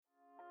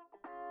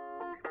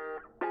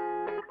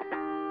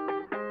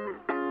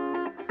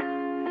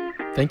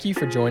Thank you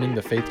for joining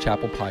the Faith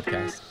Chapel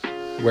podcast.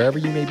 Wherever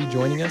you may be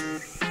joining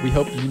us, we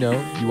hope you know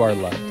you are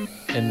loved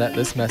and that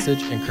this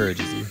message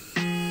encourages you.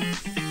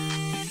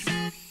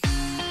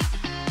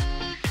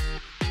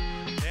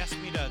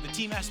 The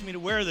team asked me to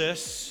wear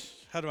this.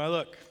 How do I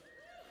look?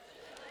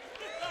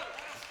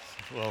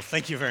 Well,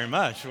 thank you very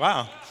much.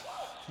 Wow.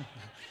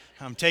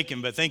 I'm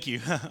taken, but thank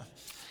you.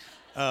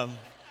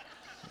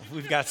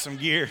 We've got some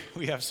gear.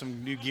 We have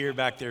some new gear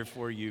back there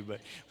for you,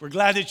 but we're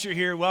glad that you're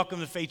here.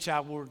 Welcome to Faith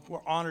Chapel. We're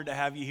honored to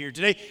have you here.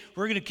 Today,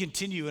 we're going to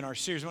continue in our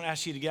series. I want to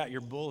ask you to get out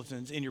your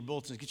bulletins,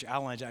 get your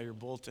outlines out of your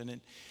bulletin. And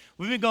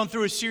we've been going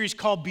through a series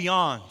called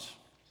Beyond,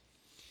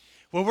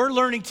 where we're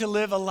learning to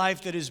live a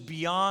life that is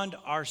beyond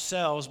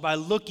ourselves by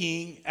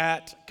looking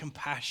at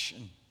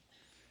compassion.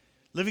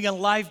 Living a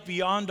life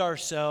beyond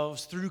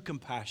ourselves through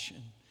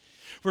compassion.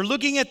 We're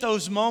looking at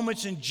those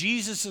moments in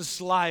Jesus'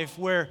 life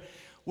where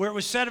it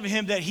was said of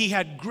him that he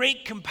had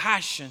great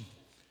compassion,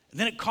 and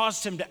then it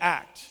caused him to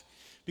act.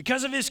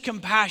 Because of his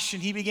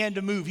compassion, he began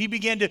to move. He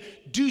began to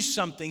do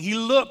something. He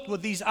looked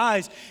with these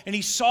eyes, and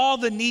he saw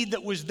the need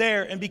that was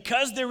there. And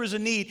because there was a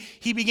need,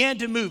 he began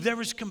to move. There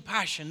was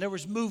compassion. There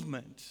was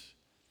movement.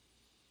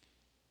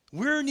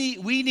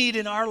 We need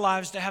in our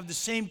lives to have the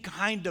same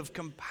kind of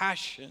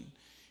compassion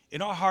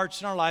in our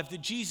hearts and our life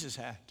that Jesus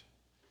had.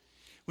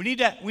 We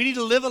need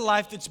to live a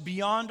life that's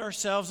beyond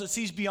ourselves, that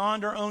sees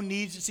beyond our own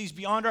needs, that sees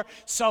beyond our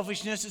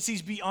selfishness, that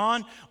sees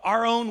beyond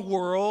our own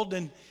world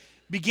and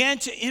begin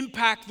to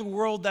impact the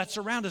world that's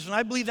around us. And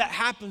I believe that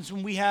happens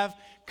when we have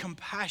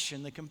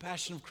compassion, the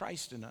compassion of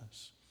Christ in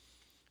us.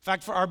 In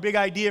fact, for our big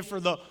idea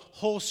for the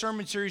whole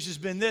sermon series has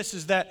been this,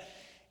 is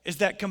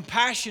that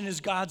compassion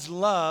is God's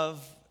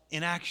love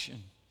in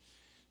action.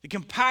 The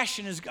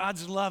compassion is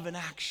God's love in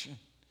action.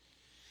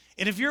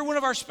 And if you're one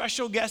of our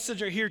special guests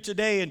that are here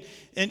today,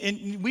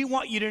 and we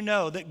want you to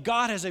know that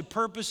God has a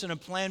purpose and a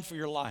plan for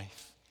your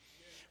life.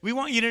 We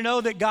want you to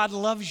know that God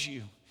loves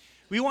you.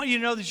 We want you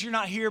to know that you're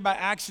not here by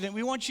accident.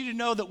 We want you to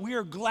know that we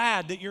are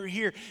glad that you're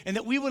here and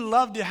that we would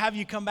love to have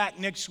you come back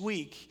next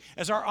week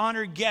as our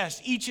honored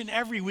guest each and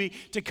every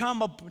week to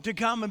come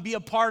and be a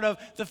part of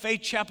the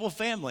Faith Chapel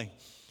family.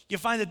 You'll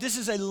find that this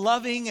is a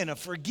loving and a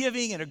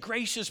forgiving and a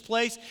gracious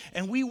place,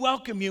 and we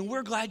welcome you, and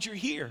we're glad you're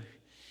here.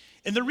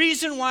 And the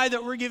reason why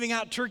that we're giving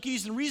out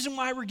turkeys, the reason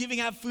why we're giving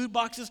out food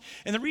boxes,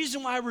 and the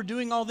reason why we're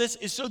doing all this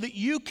is so that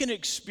you can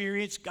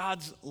experience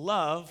God's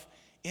love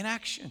in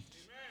action. Amen.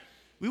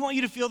 We want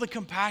you to feel the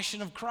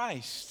compassion of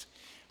Christ.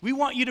 We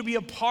want you to be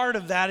a part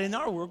of that in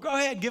our world. Go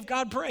ahead, give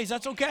God praise.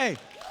 That's okay.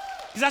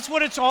 Because that's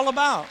what it's all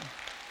about.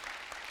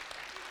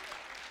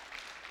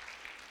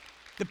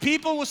 The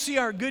people will see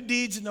our good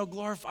deeds and they'll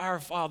glorify our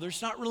Father.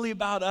 It's not really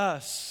about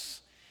us.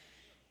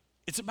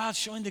 It's about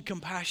showing the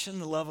compassion,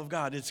 the love of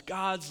God. It's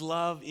God's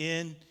love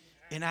in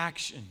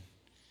action.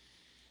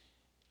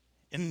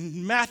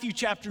 In Matthew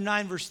chapter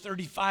 9, verse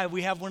 35,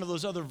 we have one of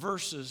those other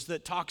verses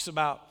that talks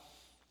about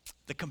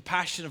the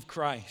compassion of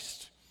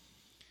Christ.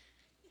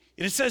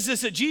 And it says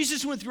this, that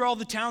Jesus went through all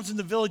the towns and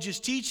the villages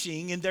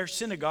teaching in their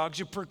synagogues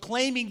and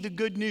proclaiming the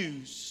good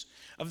news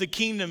of the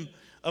kingdom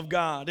of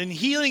God and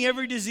healing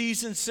every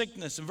disease and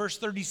sickness. In verse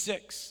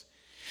 36,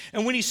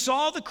 and when he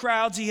saw the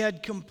crowds, he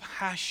had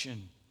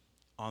compassion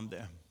on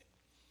them.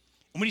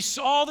 And when he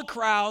saw the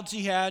crowds,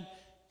 he had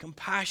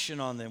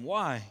compassion on them.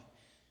 Why?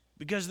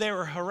 Because they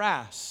were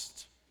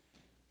harassed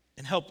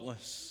and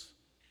helpless,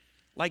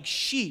 like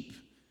sheep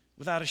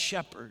without a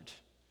shepherd.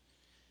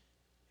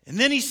 And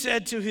then he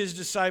said to his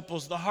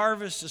disciples, the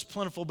harvest is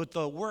plentiful, but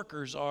the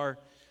workers are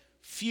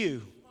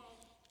few.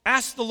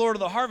 Ask the Lord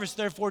of the harvest,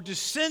 therefore, to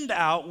send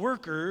out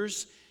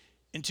workers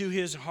into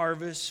his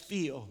harvest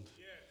field.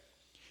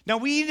 Now,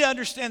 we need to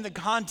understand the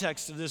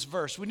context of this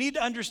verse. We need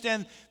to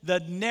understand the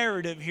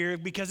narrative here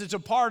because it's a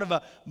part of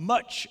a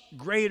much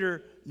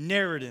greater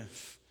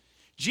narrative.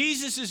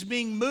 Jesus is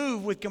being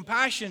moved with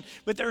compassion,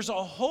 but there's a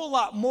whole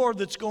lot more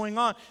that's going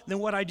on than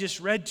what I just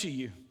read to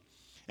you.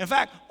 In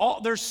fact,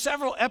 there's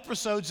several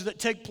episodes that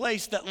take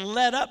place that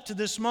led up to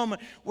this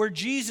moment where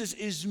Jesus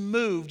is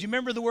moved. You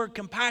remember the word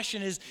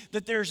compassion is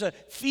that there's a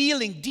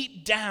feeling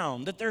deep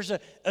down, that there's a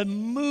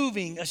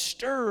moving, a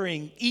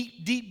stirring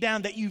deep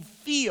down that you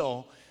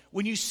feel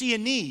when you see a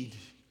need.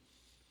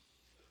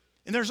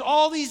 And there's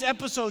all these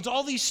episodes,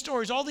 all these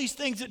stories, all these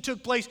things that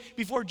took place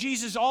before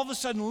Jesus all of a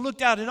sudden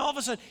looked out and all of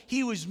a sudden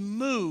he was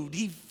moved,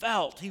 he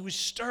felt, he was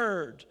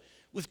stirred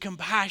with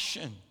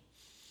compassion.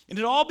 And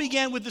it all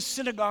began with the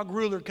synagogue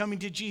ruler coming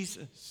to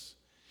Jesus.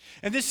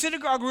 And this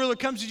synagogue ruler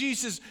comes to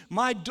Jesus and says,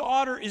 my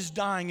daughter is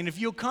dying, and if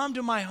you'll come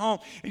to my home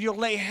and you'll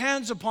lay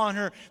hands upon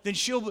her, then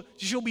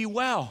she'll be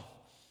well.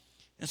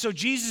 And so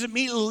Jesus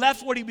immediately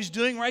left what he was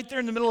doing right there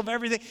in the middle of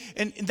everything.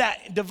 And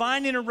that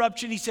divine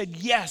interruption, he said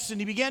yes. And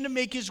he began to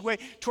make his way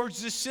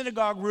towards this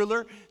synagogue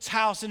ruler's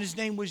house, and his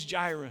name was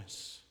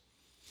Jairus.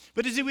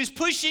 But as he was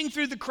pushing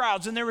through the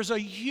crowds, and there was a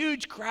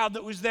huge crowd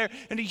that was there,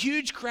 and a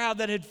huge crowd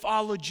that had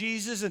followed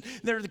Jesus, and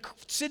the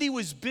city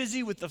was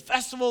busy with the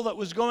festival that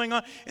was going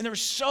on, and there were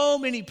so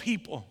many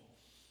people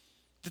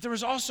that there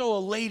was also a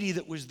lady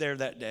that was there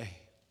that day.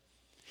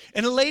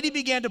 And a lady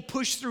began to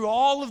push through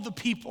all of the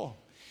people.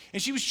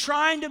 And she was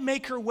trying to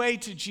make her way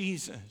to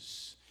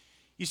Jesus.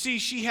 You see,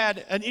 she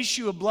had an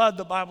issue of blood,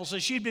 the Bible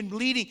says. She had been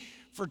bleeding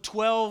for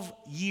 12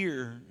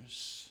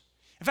 years.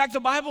 In fact, the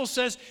Bible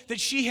says that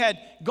she had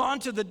gone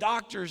to the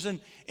doctors and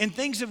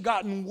things have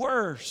gotten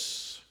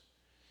worse.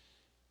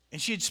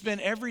 And she had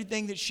spent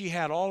everything that she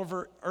had, all of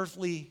her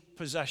earthly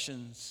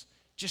possessions,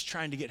 just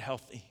trying to get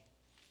healthy.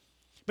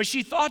 But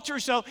she thought to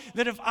herself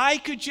that if I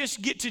could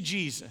just get to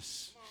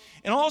Jesus,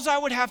 and all I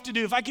would have to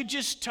do, if I could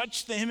just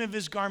touch the hem of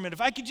his garment,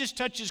 if I could just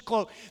touch his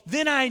cloak,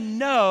 then I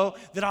know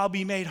that I'll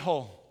be made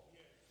whole.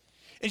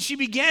 And she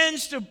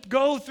begins to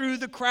go through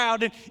the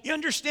crowd. And you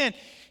understand,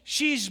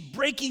 she's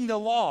breaking the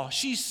law.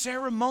 She's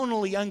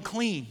ceremonially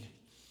unclean.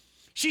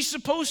 She's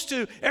supposed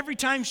to, every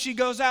time she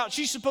goes out,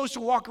 she's supposed to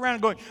walk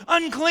around going,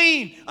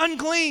 unclean,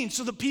 unclean,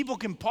 so that people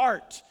can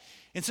part.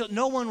 And so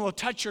no one will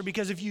touch her,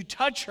 because if you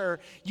touch her,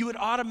 you would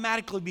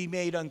automatically be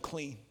made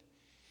unclean.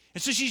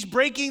 And so she's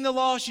breaking the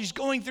law. She's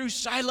going through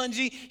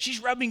silently.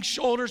 She's rubbing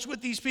shoulders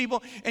with these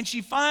people. And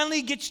she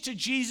finally gets to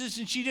Jesus,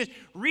 and she just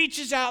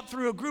reaches out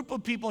through a group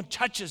of people and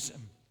touches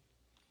him.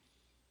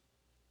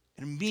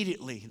 And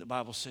immediately, the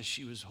Bible says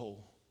she was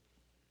whole.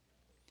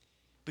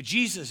 But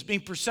Jesus, being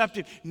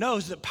perceptive,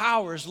 knows that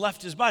power has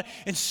left his body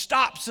and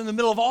stops in the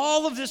middle of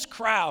all of this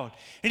crowd.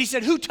 And he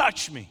said, "Who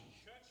touched me?"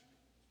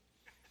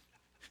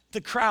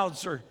 The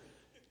crowds are,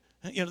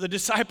 the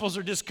disciples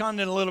are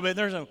discontent a little bit.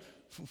 There's a,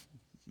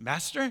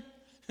 "Master,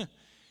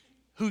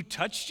 who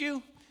touched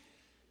you?"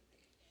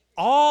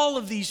 All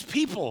of these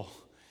people,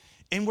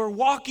 and we're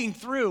walking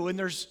through, and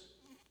there's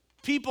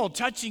people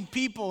touching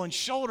people and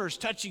shoulders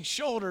touching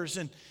shoulders.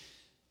 And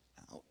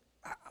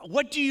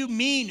what do you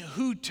mean,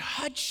 who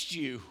touched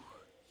you?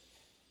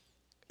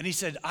 And he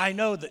said, "I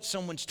know that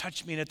someone's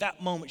touched me." And at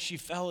that moment, she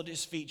fell at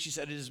his feet. She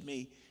said, "It is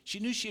me." She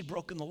knew she had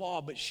broken the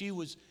law, but she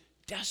was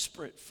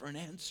desperate for an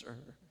answer.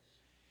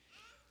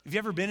 Have you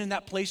ever been in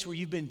that place where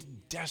you've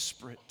been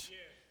desperate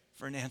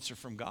for an answer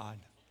from God?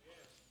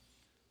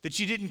 That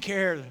you didn't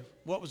care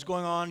what was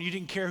going on. You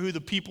didn't care who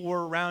the people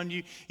were around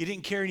you. You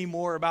didn't care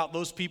anymore about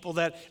those people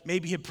that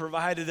maybe had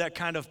provided that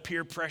kind of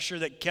peer pressure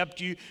that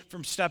kept you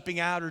from stepping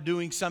out or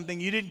doing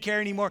something. You didn't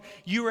care anymore.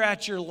 You were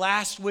at your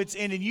last wit's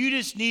end, and you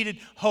just needed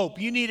hope.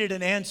 You needed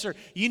an answer.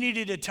 You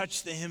needed to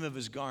touch the hem of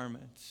his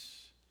garments.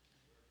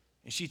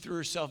 And she threw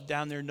herself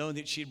down there knowing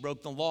that she had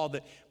broken the law,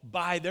 that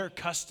by their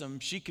custom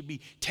she could be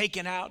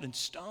taken out and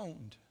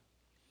stoned.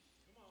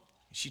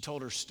 She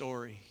told her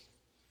story.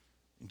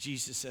 And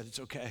Jesus said, "It's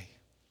okay.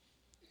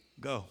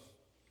 Go.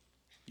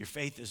 Your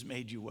faith has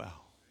made you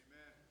well."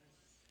 Amen.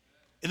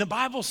 And the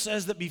Bible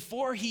says that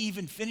before he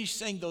even finished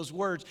saying those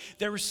words,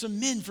 there were some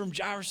men from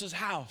Jairus'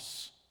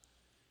 house.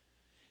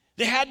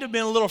 They had to have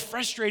been a little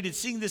frustrated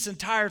seeing this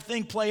entire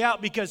thing play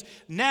out, because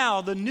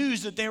now the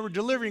news that they were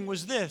delivering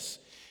was this,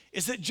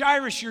 is that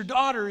Jairus, your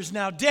daughter, is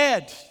now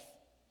dead.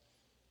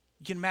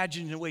 You can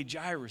imagine the way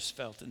Jairus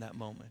felt in that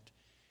moment.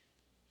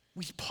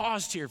 We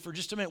paused here for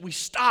just a minute. We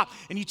stopped,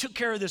 and you took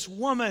care of this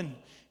woman,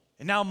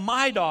 and now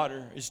my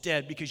daughter is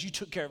dead because you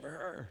took care of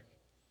her.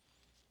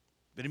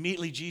 But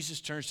immediately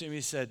Jesus turns to him and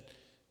he said,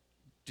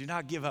 "Do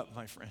not give up,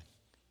 my friend.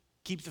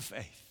 Keep the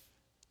faith."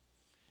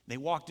 They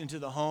walked into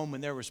the home,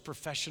 and there was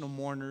professional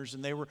mourners,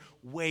 and they were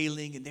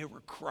wailing, and they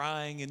were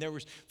crying, and there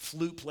was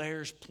flute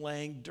players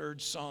playing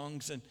dirge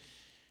songs, and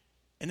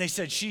they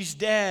said, "She's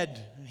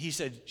dead." And he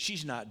said,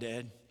 "She's not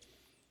dead.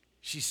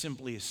 She's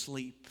simply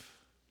asleep."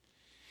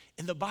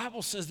 And the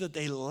Bible says that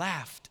they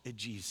laughed at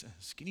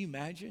Jesus. Can you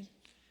imagine?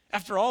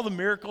 After all the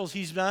miracles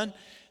he's done,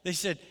 they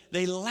said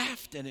they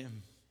laughed at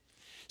him.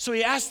 So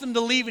he asked them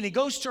to leave, and he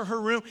goes to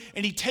her room,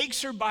 and he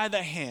takes her by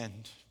the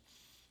hand.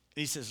 And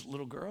he says,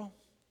 "Little girl,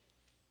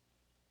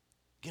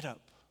 get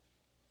up."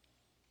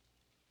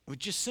 With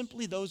just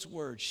simply those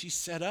words, she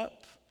sat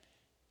up,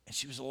 and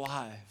she was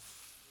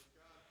alive.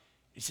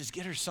 He says,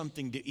 "Get her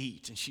something to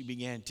eat." And she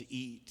began to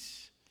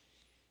eat.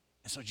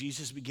 And so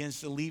Jesus begins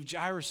to leave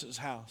Jairus'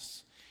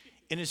 house.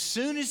 And as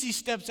soon as he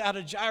steps out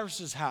of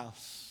Jairus'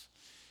 house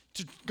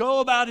to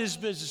go about his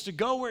business, to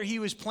go where he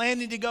was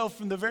planning to go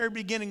from the very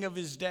beginning of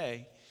his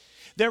day,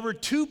 there were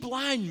two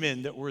blind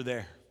men that were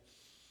there.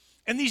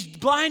 And these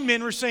blind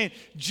men were saying,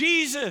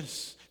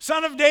 "Jesus,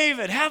 Son of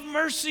David, have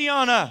mercy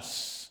on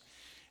us."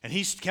 And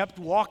he kept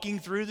walking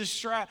through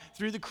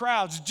the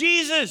crowds.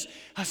 "Jesus,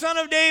 Son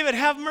of David,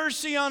 have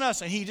mercy on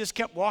us." And he just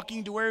kept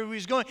walking to where he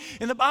was going.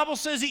 And the Bible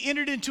says he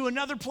entered into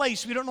another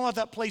place. We don't know what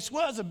that place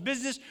was, a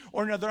business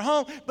or another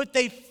home, but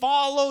they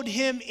followed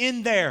him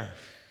in there.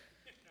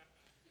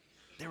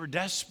 They were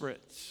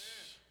desperate.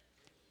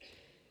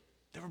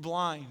 They were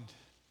blind.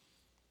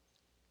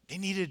 They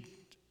needed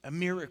a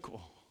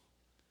miracle.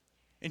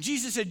 And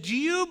Jesus said, "Do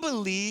you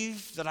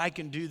believe that I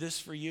can do this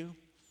for you?"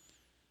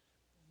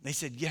 They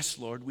said, "Yes,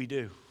 Lord, we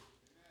do."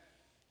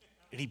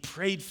 And he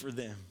prayed for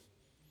them,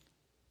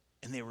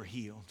 and they were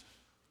healed.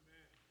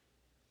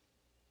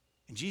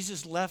 And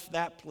Jesus left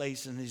that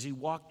place, and as he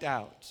walked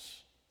out,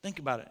 think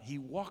about it, he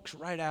walks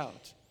right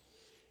out.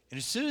 And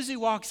as soon as he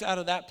walks out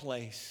of that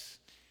place,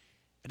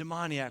 A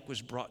demoniac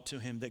was brought to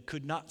him that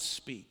could not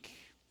speak.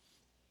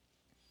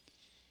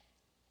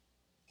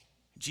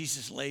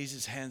 Jesus lays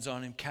his hands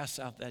on him, casts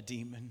out that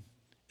demon,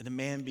 and the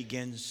man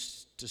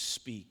begins to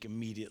speak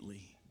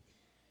immediately.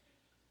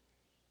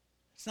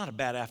 It's not a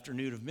bad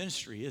afternoon of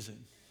ministry, is it?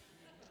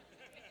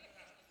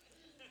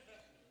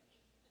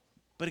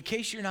 But in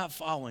case you're not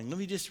following, let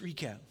me just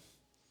recap.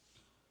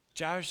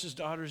 Jairus'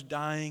 daughter's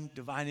dying,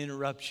 divine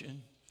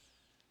interruption.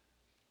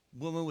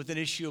 Woman with an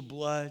issue of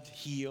blood,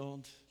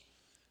 healed.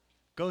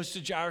 Goes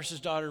to Jairus'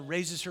 daughter,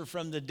 raises her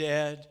from the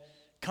dead,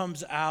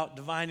 comes out,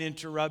 divine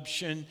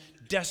interruption.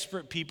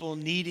 Desperate people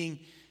needing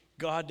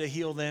God to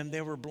heal them.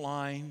 They were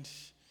blind.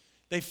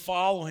 They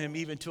follow him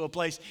even to a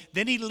place.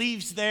 Then he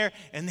leaves there,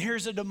 and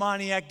here's a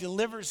demoniac,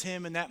 delivers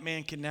him, and that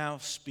man can now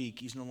speak.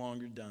 He's no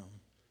longer dumb.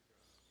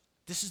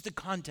 This is the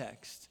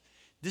context.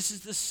 This is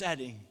the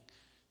setting.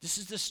 This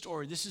is the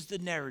story. This is the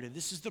narrative.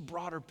 This is the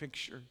broader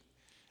picture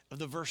of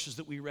the verses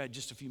that we read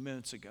just a few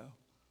minutes ago.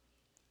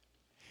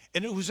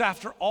 And it was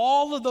after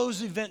all of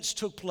those events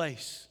took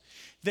place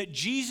that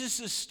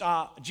Jesus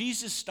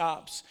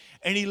stops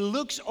and he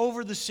looks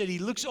over the city,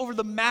 looks over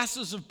the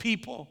masses of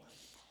people.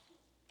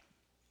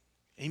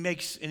 And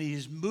he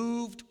is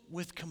moved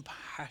with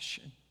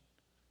compassion.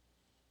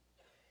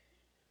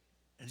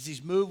 And as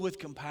he's moved with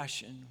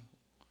compassion,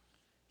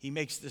 he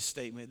makes this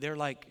statement: they're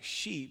like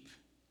sheep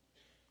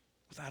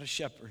without a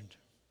shepherd.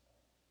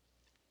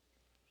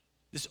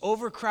 This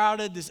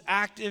overcrowded, this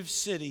active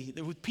city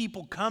with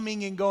people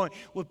coming and going,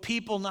 with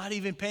people not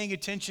even paying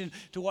attention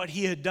to what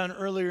he had done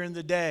earlier in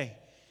the day.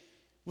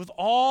 With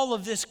all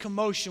of this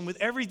commotion, with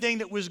everything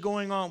that was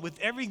going on, with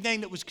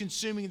everything that was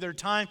consuming their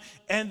time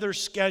and their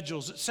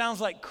schedules. It sounds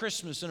like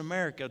Christmas in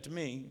America to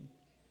me.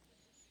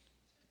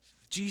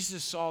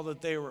 Jesus saw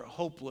that they were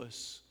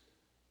hopeless.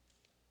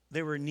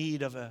 They were in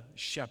need of a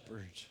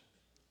shepherd.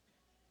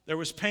 There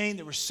was pain,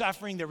 there was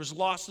suffering, there was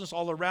lostness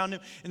all around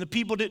him, and the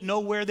people didn't know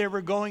where they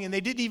were going, and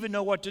they didn't even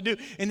know what to do,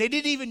 and they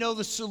didn't even know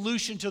the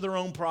solution to their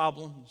own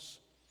problems.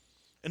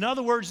 In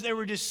other words, they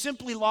were just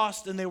simply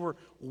lost, and they were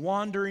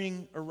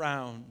wandering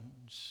around.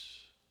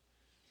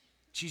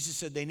 Jesus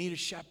said they need a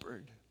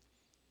shepherd.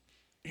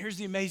 Here's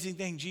the amazing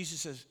thing.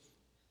 Jesus says,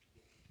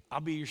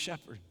 I'll be your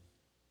shepherd.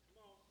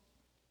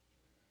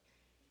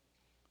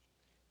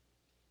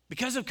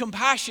 Because of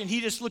compassion,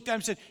 he just looked at him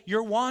and said,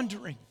 you're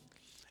wandering.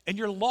 And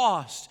you're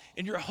lost,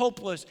 and you're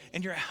hopeless,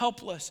 and you're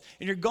helpless,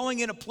 and you're going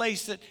in a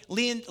place that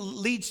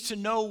leads to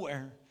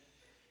nowhere.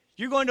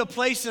 You're going to a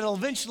place that will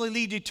eventually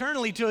lead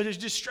eternally to a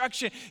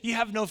destruction. You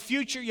have no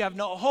future, you have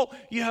no hope,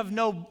 you're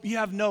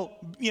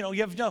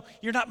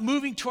not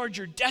moving towards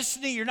your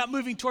destiny, you're not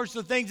moving towards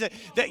the things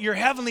that your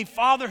heavenly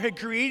Father had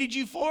created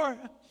you for. And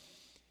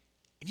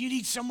you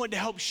need someone to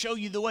help show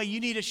you the way. You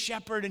need a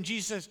shepherd, and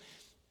Jesus says,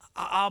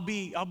 I'll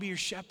be your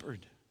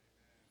shepherd.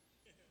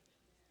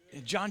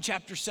 In John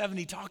chapter 7,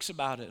 he talks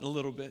about it a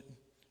little bit.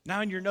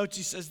 Now in your notes,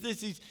 he says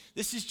this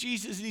is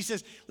Jesus, and he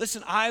says,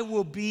 listen, I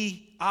will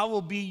be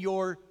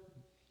your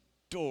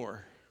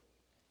door.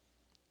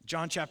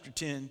 John chapter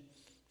 10,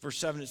 verse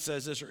 7, it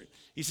says this.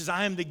 He says,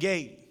 I am the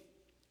gate.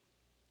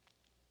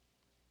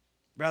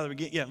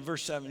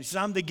 Verse 7. He says,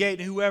 I'm the gate,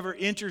 and whoever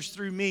enters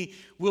through me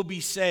will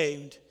be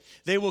saved.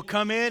 They will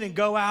come in and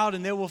go out,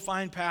 and they will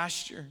find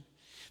pasture.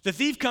 The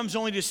thief comes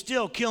only to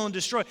steal, kill, and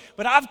destroy.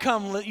 But I've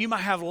come that you might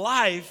have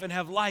life and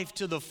have life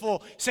to the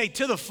full. Say,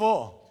 to the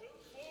full.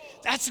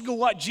 That's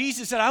what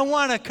Jesus said. I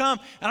want to come,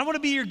 and I want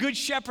to be your good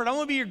shepherd. I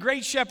want to be your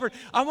great shepherd.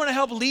 I want to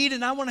help lead,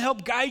 and I want to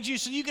help guide you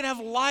so you can have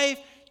life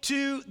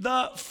to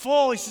the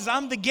full. He says,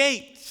 I'm the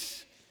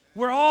gate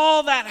where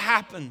all that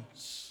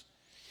happens.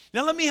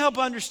 Now, let me help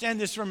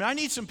understand this for a minute. I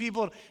need some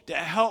people to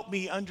help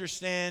me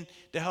understand,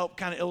 to help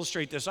kind of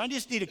illustrate this. I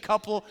just need a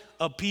couple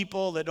of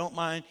people that don't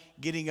mind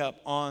getting up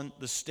on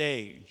the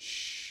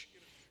stage.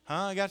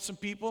 I got some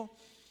people?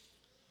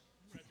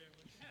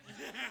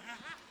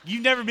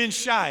 You've never been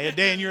shy a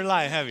day in your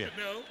life, have you?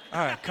 No.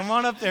 All right, come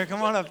on up there.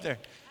 Come on up there.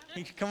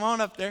 Come on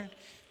up there.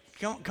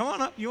 Come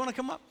on up. You want to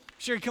come up?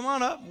 Sure, come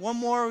on up. One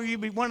more. You'll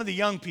be one of the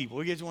young people.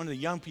 We'll get to one of the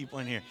young people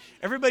in here.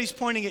 Everybody's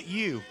pointing at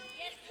you.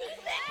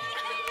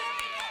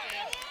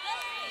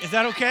 Is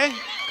that okay?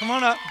 Come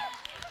on up.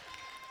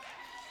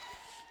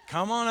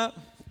 Come on up.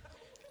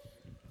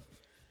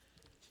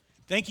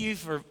 Thank you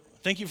for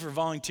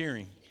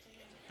volunteering.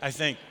 I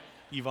think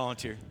you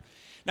volunteered.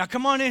 Now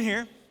come on in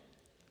here.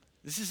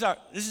 This is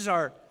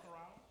our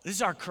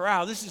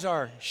corral. This is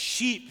our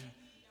sheep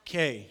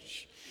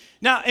cage.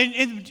 Now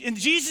in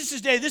Jesus'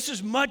 day, this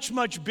was much,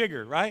 much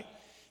bigger, right?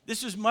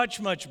 This was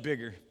much, much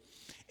bigger.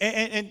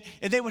 And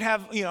they would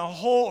have, a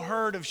whole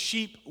herd of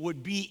sheep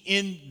would be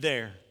in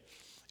there.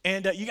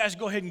 And you guys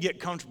go ahead and get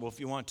comfortable if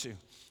you want to.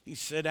 You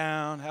sit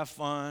down, have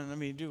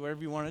fun. Do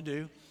whatever you want to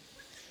do.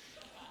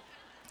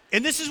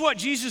 And this is what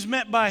Jesus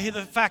meant by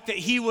the fact that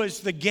he was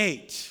the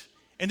gate.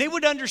 And they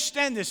would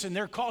understand this in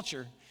their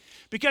culture.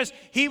 Because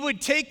he would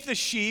take the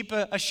sheep,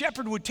 a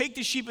shepherd would take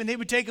the sheep and they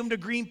would take them to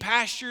green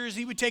pastures.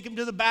 He would take them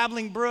to the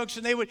babbling brooks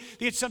and they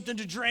get something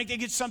to drink, they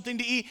get something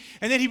to eat.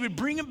 And then he would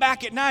bring them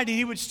back at night and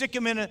he would stick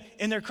them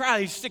in their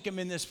crowd. He'd stick them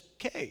in this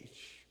cage.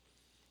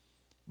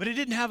 But it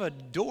didn't have a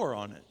door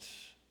on it.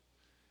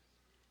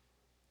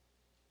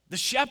 The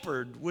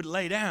shepherd would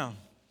lay down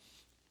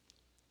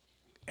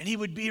and he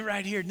would be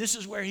right here. And this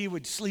is where he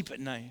would sleep at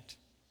night.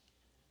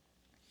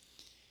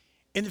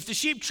 And if the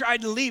sheep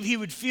tried to leave, he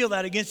would feel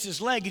that against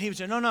his leg. And he would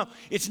say, no,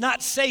 it's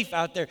not safe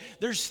out there.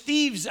 There's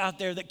thieves out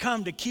there that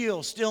come to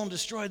kill, steal, and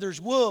destroy.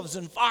 There's wolves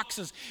and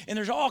foxes, and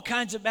there's all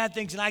kinds of bad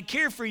things. And I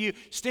care for you.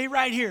 Stay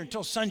right here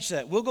until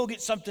sunset. We'll go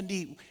get something to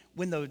eat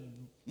when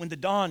the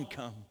dawn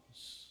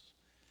comes.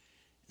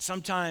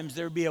 Sometimes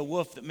there would be a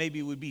wolf that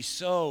maybe would be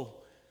so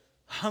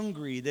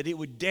hungry that it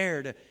would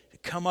dare to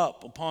come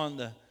up upon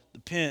the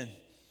pen.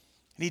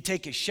 And he'd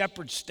take his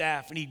shepherd's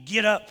staff and he'd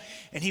get up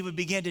and he would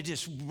begin to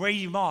just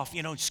raid him off,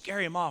 and scare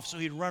him off so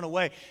he'd run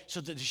away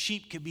so that the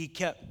sheep could be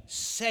kept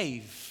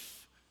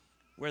safe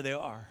where they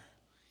are.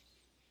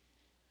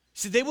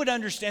 See, they would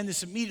understand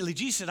this immediately.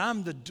 Jesus said,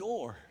 I'm the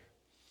door.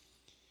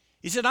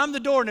 He said, I'm the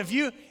door. And if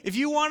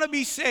you want to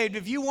be saved,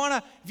 if you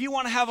want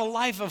to have a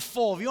life of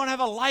full, if you want to have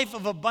a life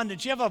of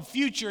abundance, you have a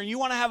future and you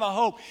want to have a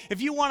hope,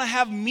 if you want to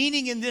have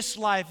meaning in this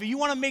life, if you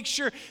want to make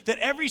sure that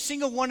every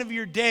single one of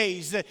your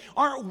days that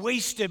aren't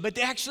wasted, but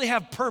they actually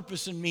have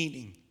purpose and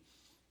meaning.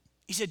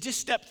 He said, just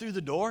step through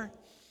the door.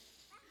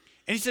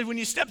 And he said, when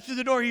you step through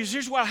the door,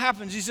 here's what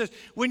happens. He says,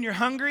 when you're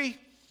hungry,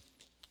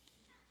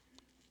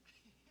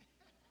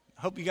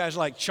 I hope you guys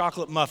like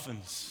chocolate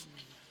muffins.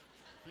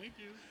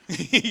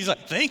 He's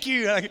like, thank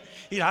you.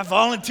 I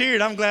volunteered.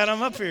 I'm glad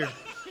I'm up here.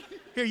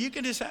 Here, you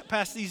can just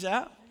pass these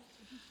out.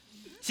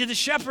 See, the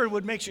shepherd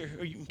would make sure,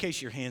 in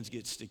case your hands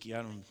get sticky,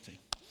 I don't think.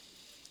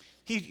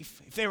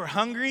 If they were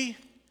hungry,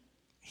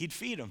 he'd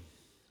feed them.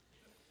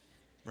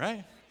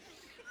 Right?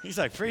 He's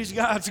like, praise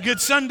God, it's a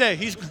good Sunday.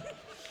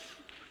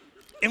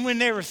 And when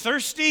they were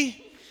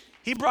thirsty,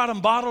 he brought them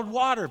bottled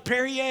water,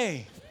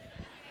 Perrier.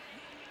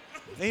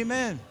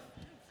 Amen.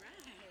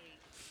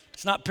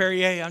 It's not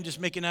Perrier. I'm just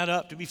making that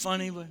up to be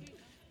funny, but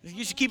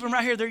you should keep them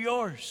right here. They're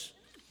yours.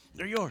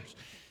 They're yours.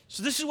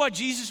 So this is what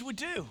Jesus would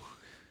do.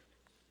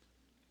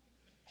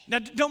 Now,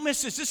 don't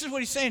miss this. This is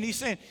what he's saying. He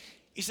said,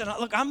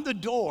 look, I'm the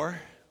door.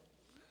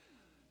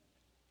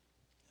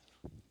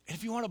 And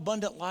if you want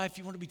abundant life,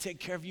 you want to be taken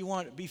care of, you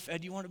want to be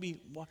fed, you want to be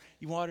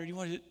watered,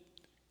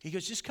 he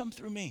goes, just come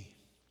through me.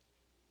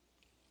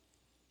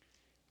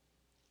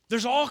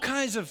 There's all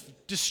kinds of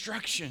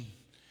destruction.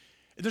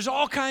 There's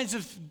all kinds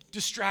of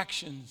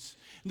distractions.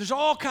 There's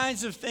all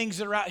kinds of things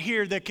that are out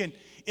here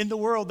in the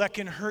world that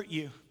can hurt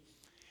you.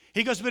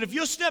 He goes, but if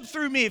you'll step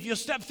through me, if you'll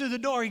step through the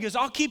door, he goes,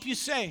 I'll keep you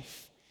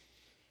safe.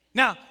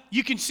 Now,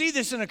 you can see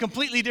this in a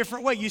completely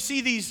different way. You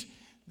see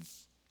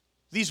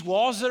these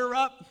walls that are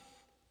up.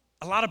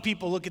 A lot of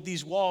people look at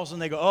these walls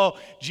and they go, oh,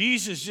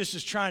 Jesus just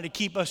is trying to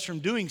keep us from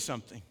doing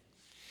something.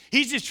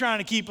 He's just trying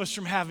to keep us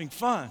from having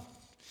fun.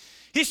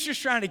 He's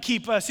just trying to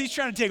keep us, he's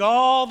trying to take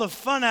all the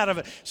fun out of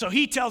it. So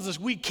he tells us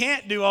we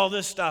can't do all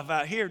this stuff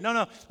out here.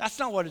 No, that's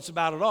not what it's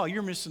about at all.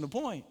 You're missing the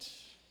point.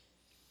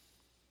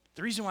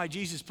 The reason why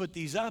Jesus put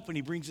these up and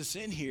he brings us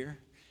in here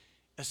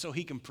is so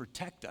he can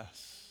protect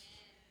us.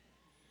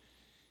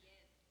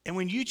 And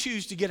when you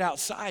choose to get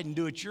outside and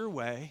do it your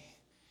way,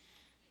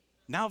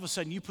 now all of a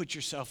sudden you put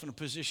yourself in a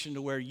position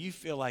to where you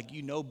feel like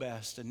you know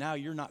best, and now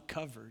you're not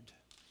covered.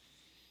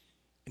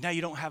 And now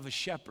you don't have a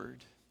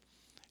shepherd.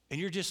 And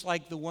you're just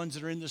like the ones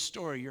that are in the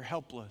story. You're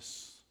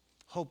helpless,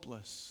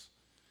 hopeless.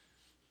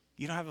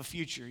 You don't have a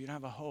future. You don't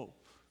have a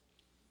hope.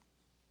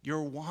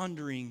 You're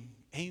wandering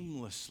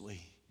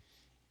aimlessly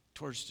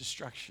towards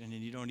destruction,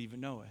 and you don't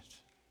even know it.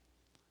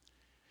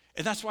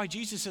 And that's why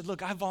Jesus said,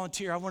 look, I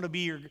volunteer. I want to be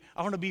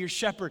your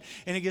shepherd.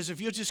 And he goes, if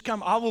you'll just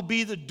come, I will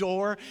be the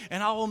door,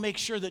 and I will make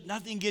sure that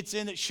nothing gets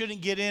in that shouldn't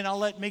get in.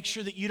 I'll make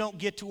sure that you don't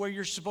get to where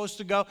you're supposed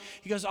to go.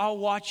 He goes, I'll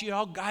watch you.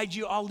 I'll guide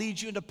you. I'll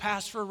lead you into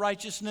paths for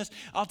righteousness.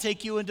 I'll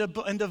take you into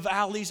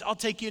valleys. I'll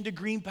take you into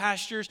green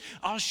pastures.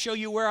 I'll show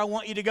you where I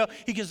want you to go.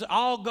 He goes,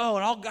 I'll go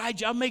and I'll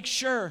guide you. I'll make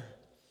sure.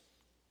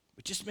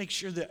 But just make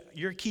sure that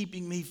you're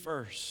keeping me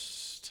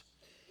first.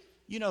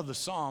 You know the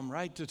psalm,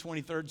 right? The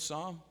 23rd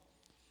Psalm.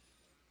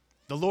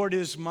 The Lord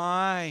is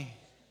my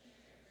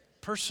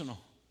personal.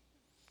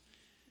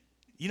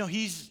 You know,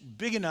 he's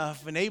big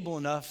enough and able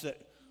enough that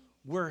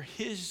we're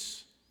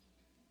his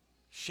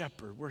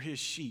shepherd. We're his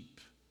sheep,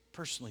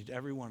 personally, to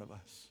every one of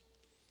us.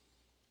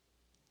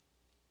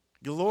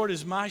 The Lord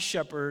is my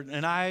shepherd,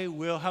 and I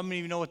will, how many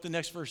of you know what the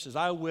next verse is?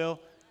 I will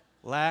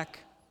lack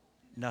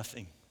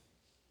nothing.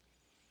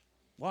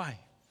 Why?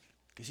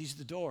 Because he's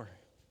the door.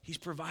 He's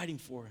providing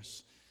for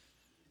us.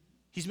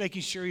 He's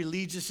making sure he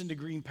leads us into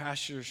green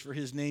pastures for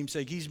his name's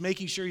sake. He's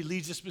making sure he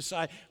leads us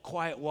beside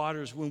quiet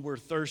waters when we're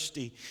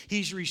thirsty.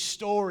 He's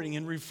restoring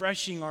and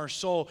refreshing our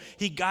soul.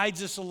 He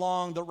guides us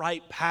along the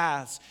right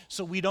paths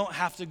so we don't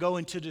have to go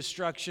into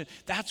destruction.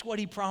 That's what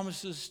he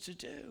promises to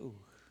do.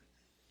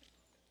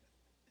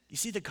 You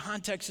see the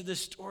context of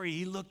this story.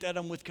 He looked at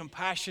them with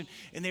compassion,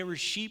 and they were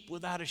sheep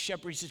without a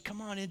shepherd. He says,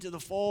 come on into the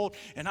fold,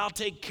 and I'll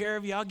take care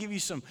of you. I'll give you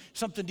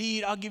something to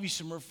eat. I'll give you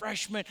some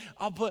refreshment.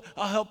 I'll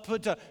help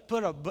put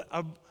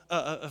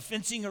a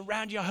fencing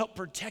around you. I'll help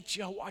protect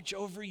you. I'll watch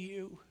over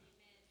you.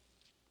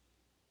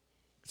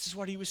 This is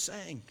what he was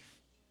saying.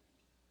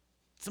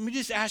 So let me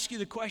just ask you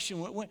the question.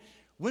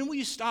 When will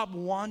you stop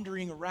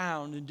wandering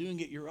around and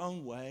doing it your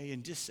own way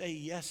and just say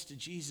yes to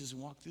Jesus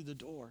and walk through the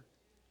door?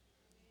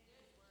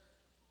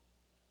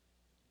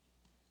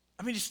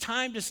 I mean, it's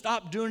time to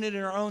stop doing it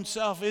in our own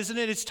self, isn't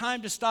it? It's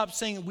time to stop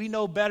saying we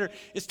know better.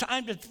 It's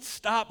time to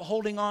stop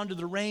holding on to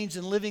the reins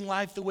and living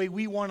life the way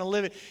we want to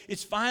live it.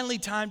 It's finally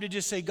time to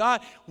just say, God,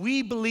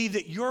 we believe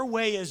that your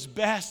way is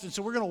best. And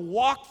so we're going to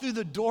walk through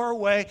the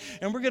doorway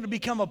and we're going to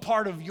become a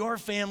part of your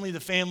family, the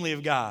family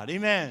of God.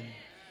 Amen.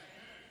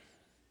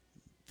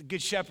 The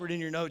Good Shepherd in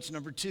your notes,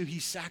 number 2, he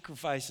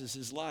sacrifices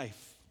his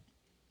life.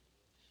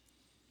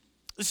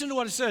 Listen to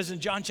what it says in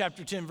John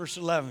chapter 10, verse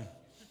 11.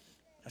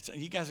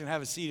 You guys can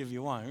have a seat if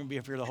you want. I'm going to be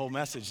up here the whole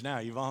message now.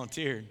 You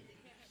volunteered.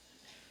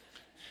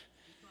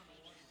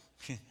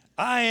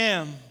 I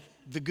am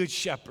the good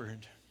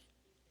shepherd,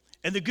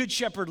 and the good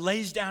shepherd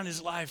lays down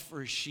his life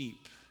for his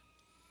sheep.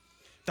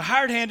 The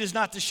hired hand is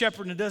not the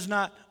shepherd and does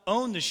not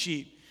own the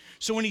sheep.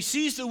 So when he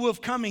sees the wolf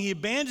coming, he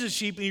abandons the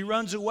sheep and he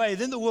runs away.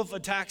 Then the wolf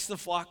attacks the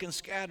flock and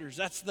scatters.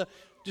 That's the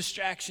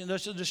distraction.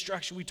 That's the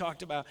destruction we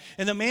talked about.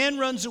 And the man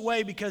runs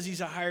away because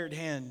he's a hired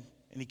hand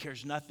and he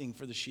cares nothing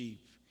for the sheep.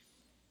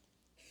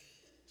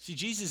 See,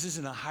 Jesus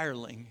isn't a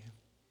hireling.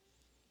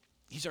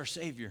 He's our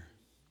Savior.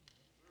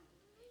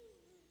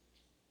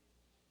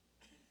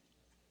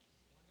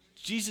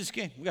 Jesus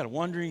came. We got a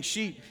wandering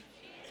sheep.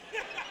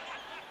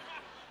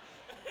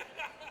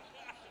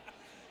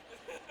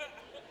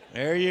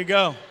 There you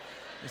go.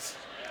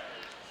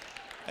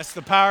 That's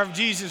the power of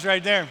Jesus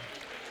right there.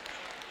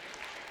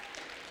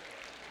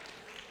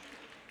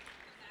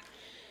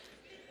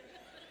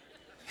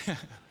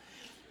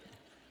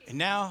 And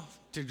now,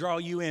 to draw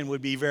you in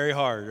would be very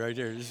hard right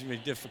there. This is going to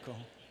be difficult.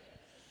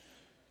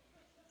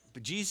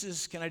 But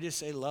Jesus, can I just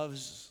say,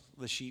 loves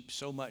the sheep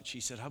so much.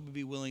 He said, I would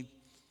be willing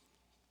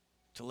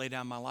to lay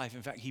down my life.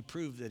 In fact, he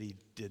proved that he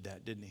did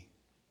that, didn't he?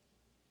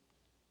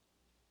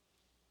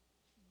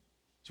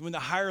 So when the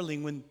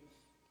hireling, when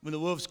the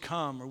wolves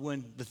come, or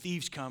when the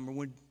thieves come, or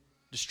when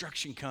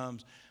destruction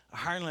comes, a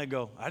hireling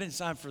will go, I didn't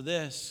sign for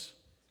this.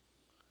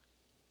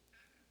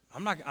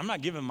 I'm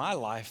not giving my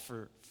life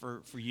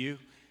for you.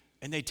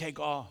 And they take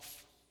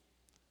off.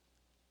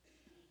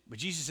 But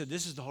Jesus said,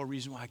 this is the whole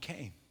reason why I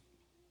came.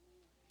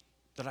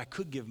 That I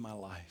could give my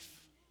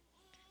life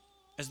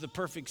as the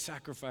perfect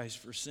sacrifice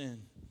for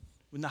sin.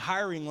 When the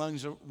hireling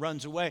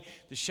runs away,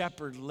 the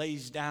shepherd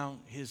lays down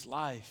his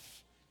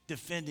life,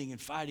 defending and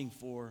fighting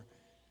for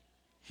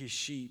his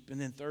sheep. And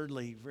then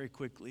thirdly, very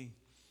quickly,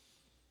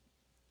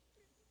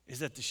 is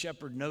that the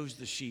shepherd knows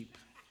the sheep.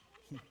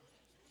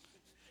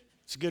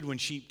 It's good when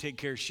sheep take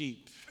care of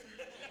sheep.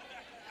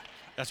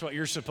 That's what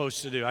you're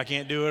supposed to do. I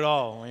can't do it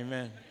all.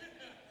 Amen.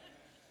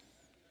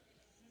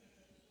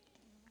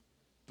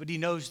 But he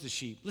knows the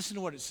sheep. Listen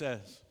to what it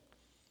says.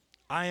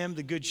 I am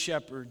the good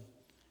shepherd,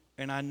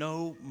 and I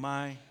know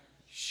my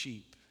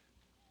sheep.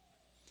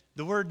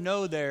 The word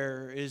know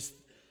there is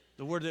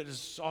the word that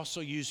is also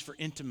used for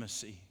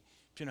intimacy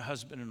between a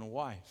husband and a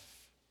wife.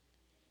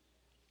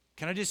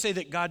 Can I just say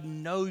that God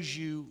knows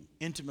you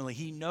intimately?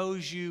 He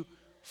knows you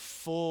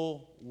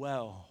full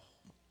well.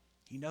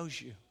 He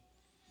knows you.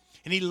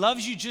 And he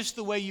loves you just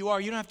the way you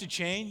are. You don't have to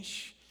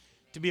change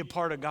to be a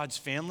part of God's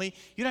family.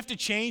 You don't have to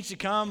change to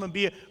come and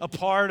be a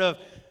part of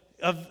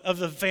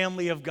the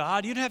family of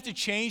God. You don't have to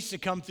change to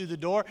come through the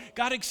door.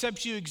 God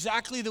accepts you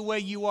exactly the way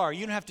you are.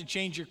 You don't have to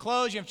change your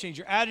clothes. You don't have to change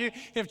your attitude.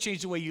 You don't have to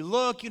change the way you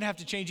look. You don't have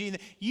to change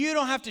anything. You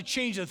don't have to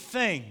change a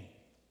thing.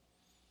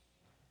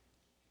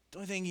 The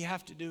only thing you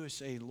have to do is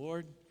say,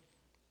 Lord,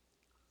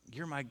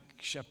 you're my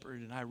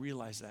shepherd, and I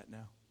realize that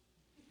now.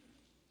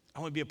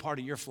 I want to be a part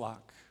of your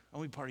flock. I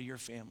want to be part of your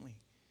family.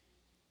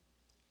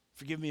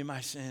 Forgive me of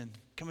my sin.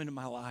 Come into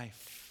my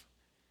life.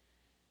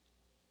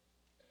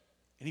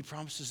 And he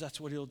promises that's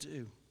what he'll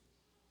do.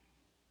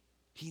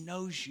 He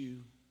knows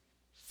you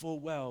full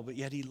well, but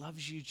yet he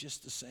loves you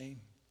just the same.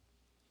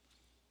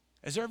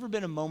 Has there ever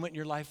been a moment in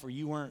your life where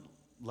you weren't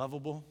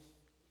lovable?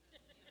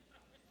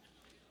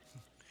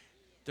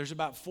 There's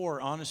about 4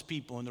 honest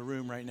people in the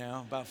room right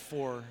now, about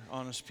 4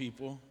 honest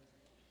people.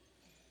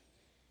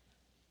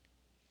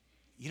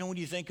 You know, when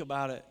you think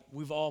about it,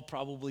 we've all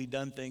probably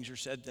done things or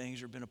said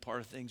things or been a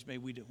part of things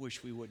maybe we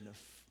wish we wouldn't have.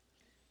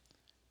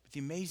 But the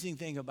amazing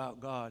thing about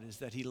God is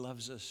that he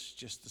loves us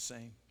just the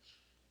same.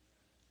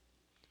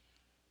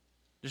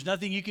 There's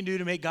nothing you can do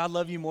to make God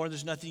love you more.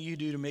 There's nothing you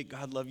do to make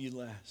God love you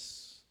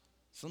less.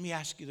 So let me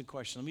ask you the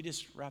question. Let me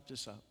just wrap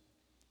this up.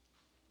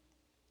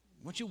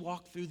 Once you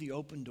walk through the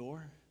open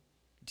door,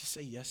 just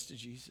say yes to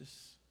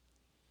Jesus.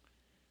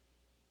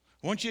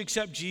 Once you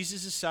accept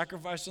Jesus'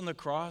 sacrifice on the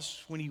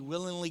cross, when he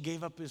willingly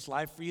gave up his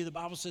life for you, the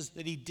Bible says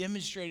that he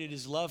demonstrated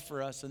his love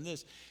for us in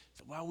this,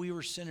 that while we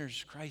were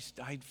sinners, Christ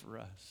died for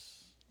us.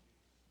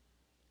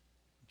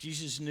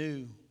 Jesus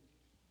knew.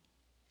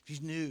 He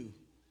knew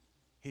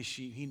his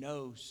sheep. He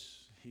knows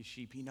his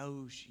sheep. He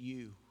knows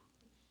you.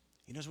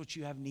 He knows what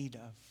you have need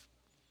of.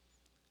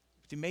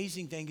 But the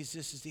amazing thing is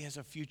this, is he has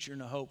a future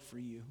and a hope for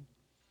you.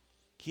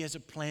 He has a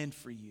plan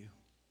for you.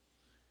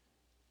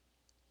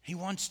 He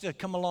wants to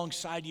come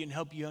alongside you and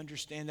help you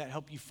understand that,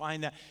 help you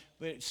find that.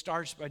 But it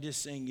starts by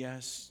just saying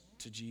yes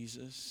to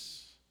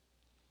Jesus.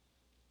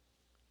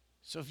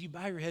 So if you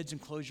bow your heads and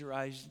close your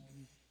eyes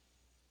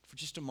for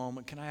just a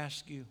moment, can I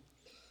ask you,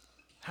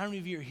 how many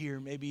of you are here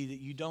maybe that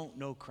you don't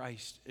know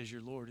Christ as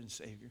your Lord and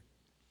Savior?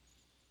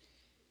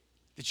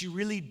 That you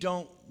really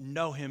don't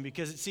know him?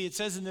 Because it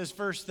says in this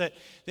verse that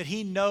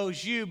he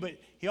knows you, but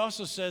he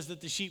also says that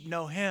the sheep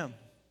know him.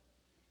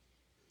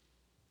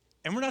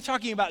 And we're not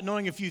talking about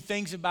knowing a few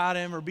things about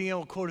him or being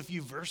able to quote a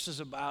few verses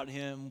about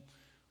him.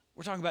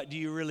 We're talking about, do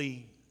you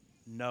really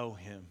know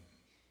him?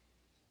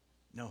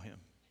 Know him.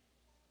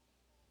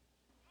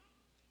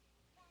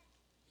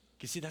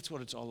 You see, that's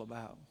what it's all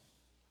about.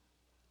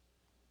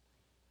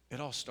 It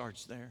all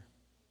starts there.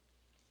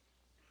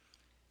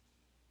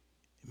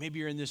 Maybe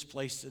you're in this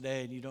place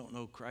today and you don't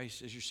know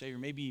Christ as your Savior.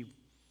 Maybe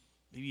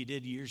you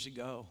did years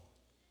ago.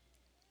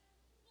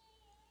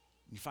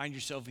 You find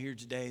yourself here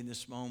today in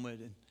this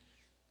moment, and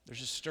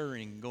there's a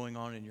stirring going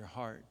on in your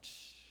heart.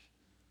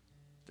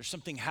 There's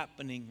something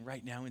happening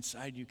right now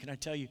inside you. Can I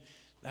tell you,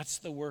 that's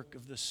the work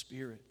of the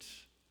Spirit.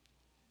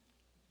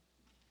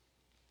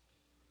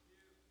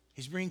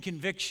 He's bringing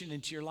conviction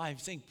into your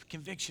life. Saying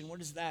conviction, what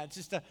is that?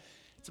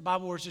 It's a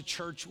Bible word, it's a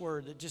church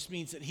word. It just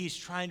means that he's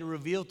trying to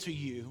reveal to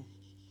you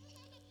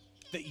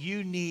that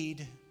you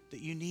need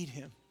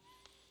him.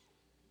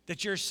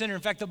 That you're a sinner.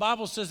 In fact, the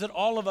Bible says that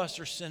all of us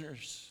are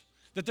sinners.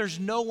 That there's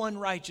no one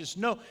righteous.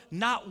 No,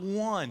 not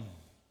one.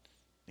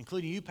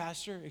 Including you,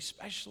 Pastor,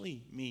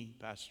 especially me,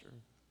 Pastor.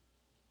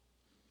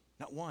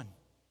 Not one.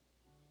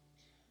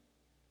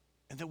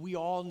 And that we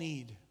all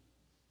need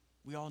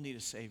a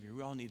Savior.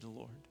 We all need the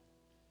Lord.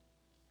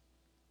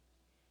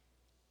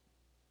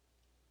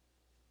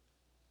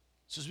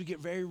 So as we get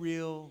very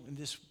real in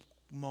this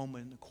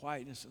moment, the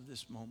quietness of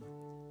this moment,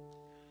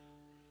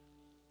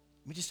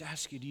 let me just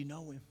ask you, do you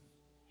know him?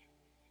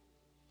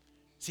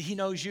 See, he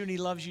knows you and he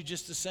loves you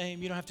just the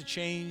same. You don't have to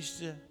change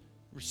to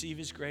receive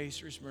his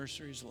grace or his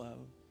mercy or his love.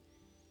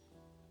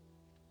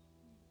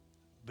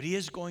 But he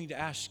is going to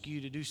ask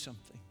you to do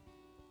something.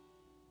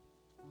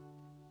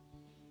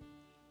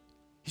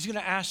 He's going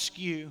to ask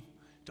you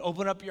to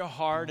open up your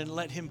heart and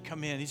let him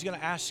come in. He's going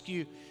to ask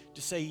you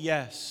to say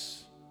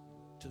yes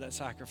to that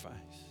sacrifice.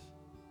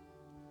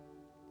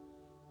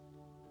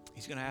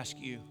 He's going to ask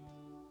you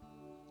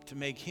to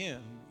make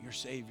him your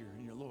Savior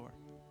and your Lord.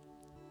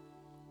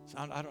 So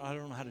I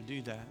don't know how to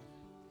do that.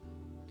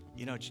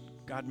 You know,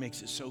 God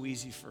makes it so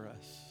easy for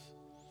us.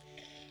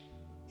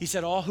 He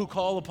said, all who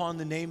call upon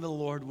the name of the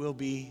Lord will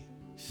be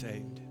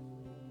saved.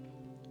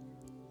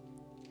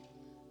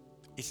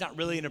 It's not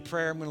really in a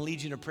prayer. I'm going to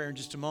lead you in a prayer in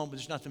just a moment, but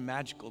there's nothing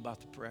magical about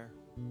the prayer.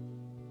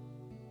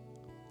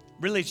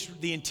 Really, it's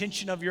the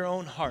intention of your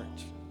own heart.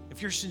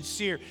 If you're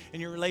sincere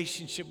in your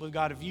relationship with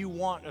God, if you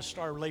want to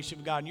start a relationship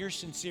with God and you're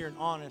sincere and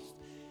honest,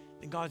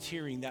 then God's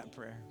hearing that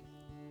prayer.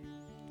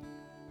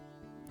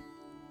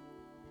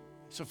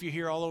 So if you're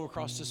here all over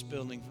across this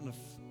building, from the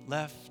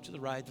left to the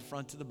right, the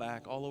front to the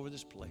back, all over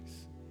this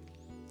place,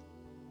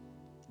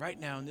 right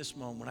now in this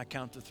moment, when I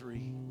count to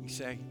 3, you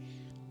say,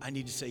 I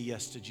need to say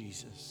yes to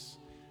Jesus.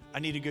 I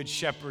need a good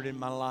shepherd in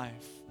my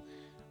life.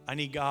 I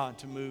need God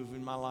to move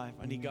in my life.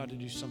 I need God to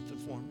do something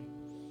for me.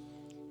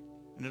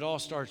 And it all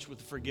starts with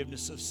the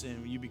forgiveness of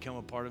sin when you become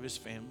a part of his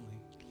family.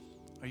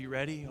 Are you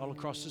ready? All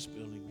across this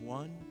building.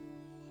 1,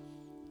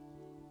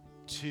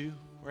 2,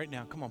 right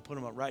now. Come on, put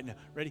them up right now.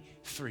 Ready?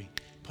 3.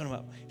 Put them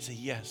up. Say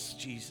yes,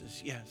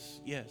 Jesus. Yes,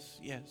 yes,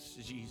 yes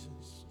to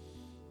Jesus.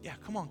 Yeah,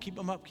 come on. Keep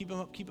them up, keep them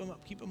up, keep them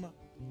up, keep them up.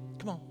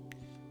 Come on.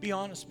 Be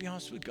honest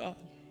with God.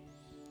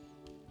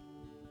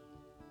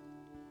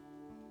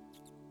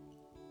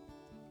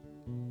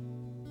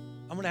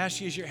 I'm going to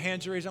ask you, as your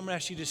hands are raised, I'm going to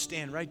ask you to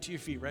stand right to your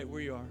feet, right where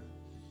you are.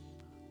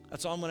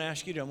 That's all I'm going to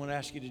ask you to do. I'm going to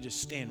ask you to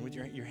just stand with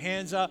your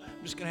hands up.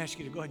 I'm just going to ask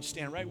you to go ahead and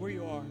stand right where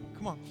you are.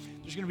 Come on.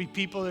 There's going to be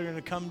people that are going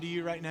to come to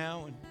you right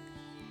now.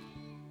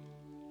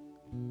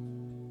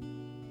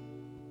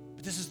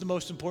 But this is the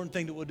most important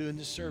thing that we'll do in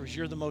this service.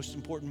 You're the most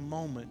important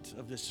moment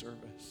of this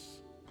service.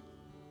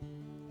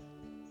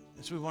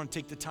 And so we want to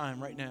take the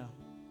time right now.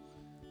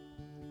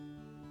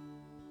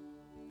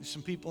 There's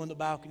some people in the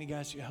balcony,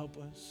 guys, who help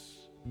us.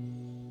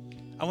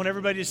 I want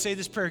everybody to say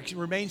this prayer.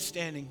 Remain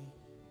standing.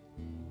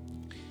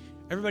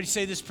 Everybody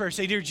say this prayer.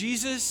 Say, dear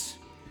Jesus,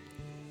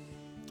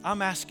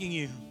 I'm asking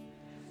you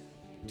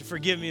to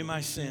forgive me of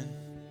my sin.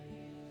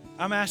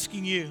 I'm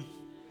asking you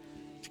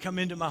to come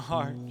into my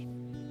heart.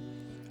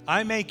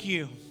 I make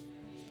you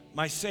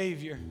my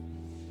Savior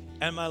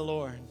and my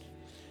Lord.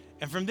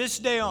 And from this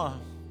day on,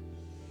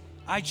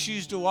 I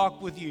choose to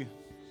walk with you.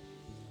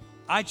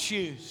 I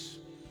choose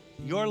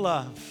your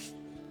love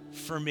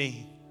for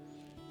me.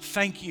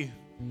 Thank you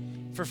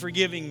for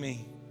forgiving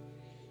me.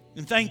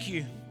 And thank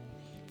you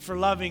for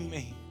loving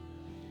me.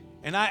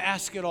 And I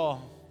ask it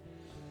all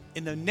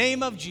in the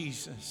name of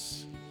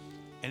Jesus.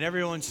 And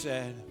everyone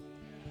said,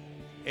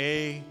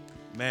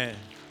 amen.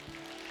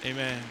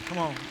 Amen. Come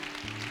on.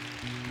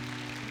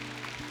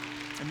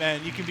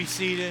 Amen. You can be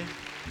seated.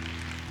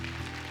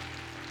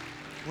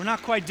 We're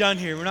not quite done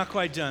here. We're not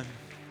quite done.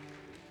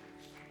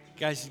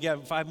 Guys, you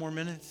got 5 more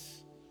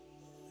minutes?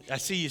 I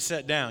see you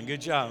sat down.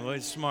 Good job. Well,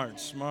 it's smart.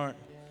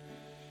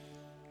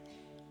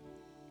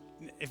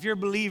 If you're a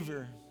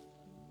believer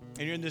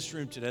and you're in this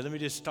room today, let me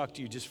just talk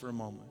to you just for a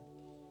moment.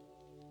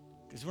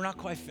 Because we're not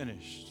quite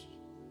finished.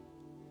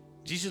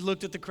 Jesus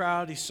looked at the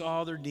crowd. He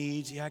saw their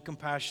needs. He had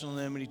compassion on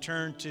them. And he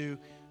turned to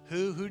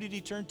who? Who did he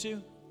turn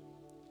to?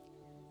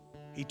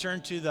 He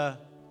turned to the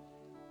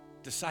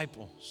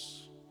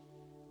disciples.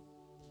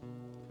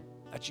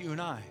 That's you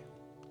and I.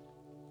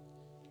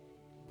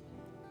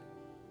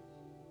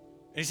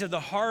 And he said, the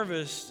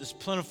harvest is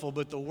plentiful,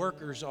 but the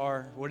workers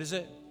are, what is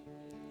it?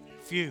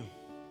 Few.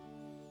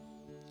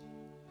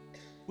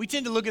 We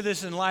tend to look at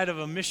this in light of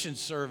a mission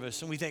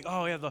service, and we think,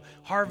 oh, we have the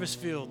harvest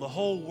field, the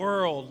whole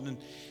world.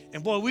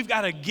 And boy, we've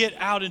got to get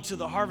out into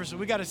the harvest.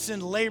 We've got to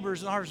send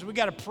laborers in the harvest. We've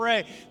got to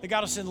pray that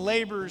God will send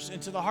laborers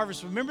into the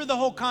harvest. Remember the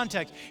whole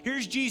context.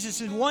 Here's Jesus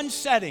in one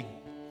setting.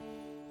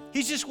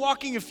 He's just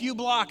walking a few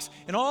blocks,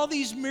 and all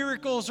these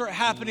miracles are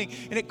happening,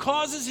 and it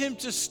causes him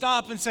to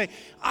stop and say,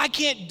 I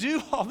can't do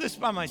all this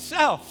by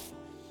myself.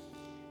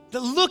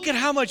 Look at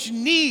how much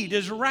need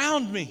is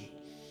around me.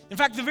 In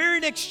fact, the very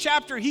next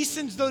chapter, he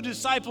sends those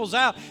disciples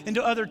out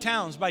into other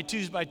towns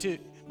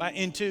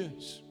in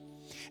twos.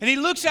 And he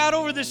looks out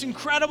over this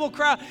incredible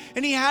crowd,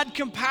 and he had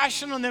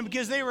compassion on them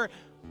because they were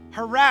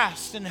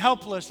harassed and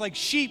helpless like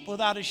sheep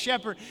without a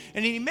shepherd.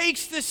 And he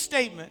makes this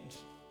statement.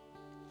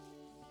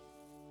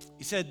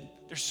 He said,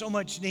 there's so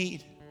much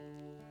need,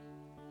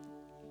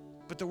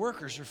 but the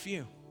workers are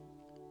few.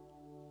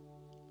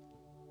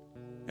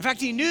 In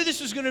fact, he knew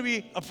this was going to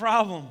be a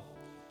problem.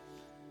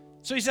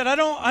 So he said, I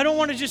don't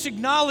want to just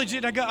acknowledge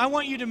it. I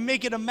want you to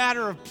make it a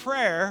matter of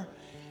prayer,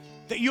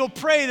 that you'll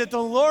pray that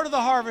the Lord of the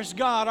harvest,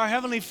 God, our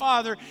Heavenly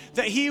Father,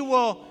 that he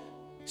will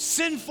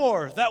send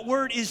forth. That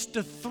word is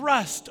to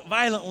thrust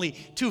violently,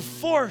 to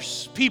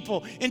force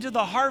people into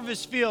the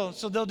harvest field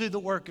so they'll do the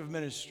work of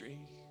ministry.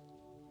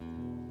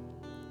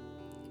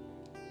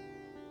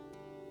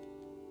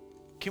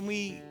 Can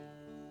we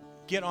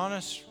get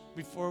honest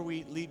before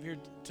we leave here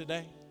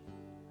today?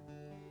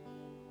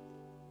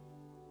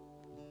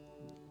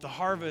 The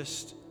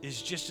harvest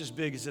is just as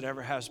big as it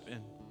ever has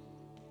been.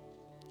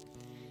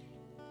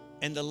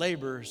 And the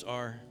laborers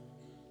are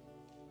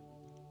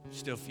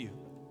still few.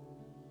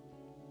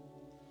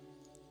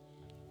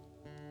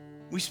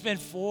 We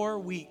spent 4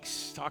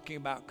 weeks talking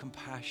about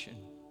compassion.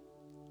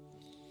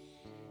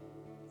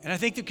 And I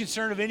think the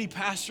concern of any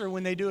pastor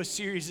when they do a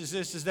series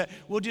is that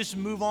we'll just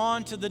move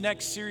on to the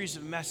next series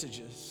of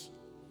messages.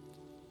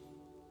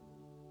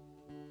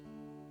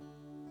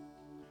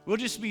 We'll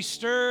just be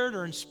stirred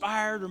or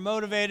inspired or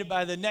motivated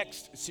by the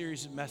next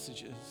series of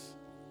messages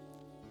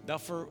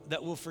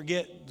that will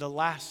forget the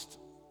last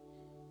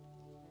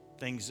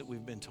things that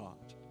we've been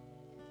taught.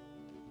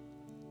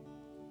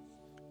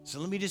 So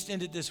let me just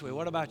end it this way.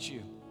 What about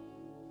you?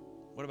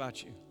 What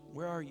about you?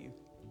 Where are you?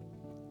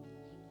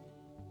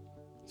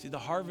 See, the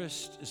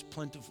harvest is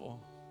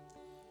plentiful,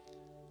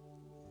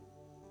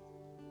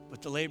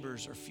 but the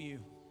laborers are few.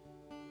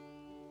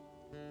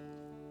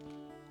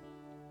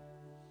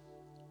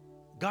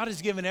 God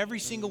has given every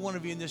single one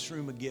of you in this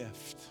room a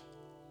gift.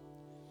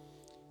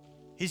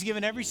 He's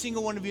given every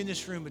single one of you in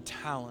this room a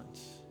talent.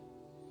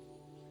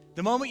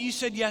 The moment you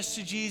said yes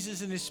to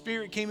Jesus and his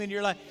Spirit came into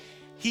your life,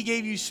 he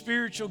gave you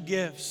spiritual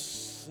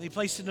gifts. He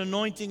placed an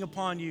anointing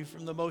upon you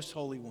from the Most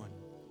Holy One.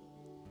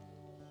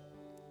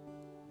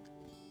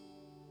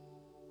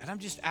 And I'm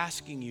just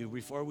asking you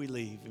before we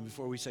leave and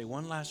before we say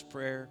one last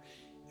prayer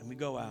and we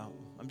go out,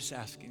 I'm just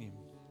asking you,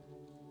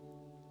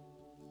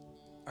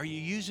 are you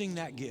using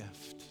that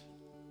gift?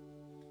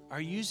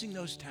 Are you using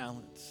those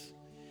talents?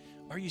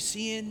 Are you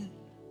seeing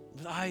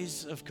with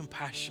eyes of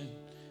compassion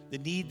the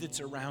need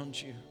that's around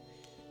you?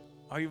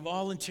 Are you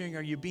volunteering?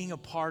 Are you being a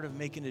part of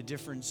making a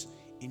difference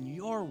in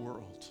your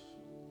world?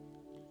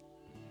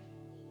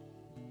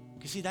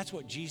 You see, that's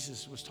what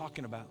Jesus was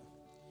talking about.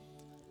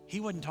 He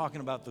wasn't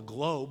talking about the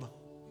globe.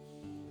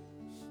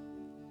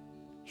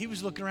 He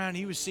was looking around,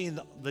 he was seeing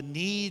the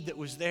need that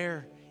was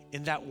there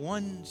in that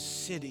one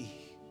city.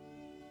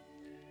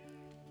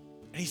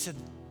 And he said,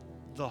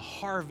 the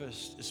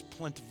harvest is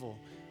plentiful.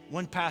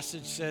 One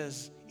passage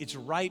says it's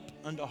ripe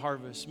unto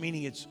harvest,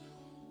 meaning it's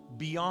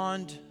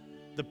beyond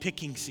the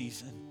picking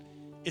season.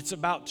 It's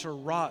about to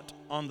rot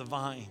on the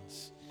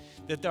vines.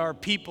 That there are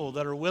people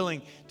that are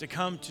willing to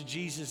come to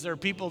Jesus. There are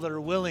people that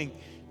are willing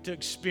to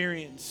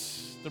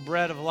experience the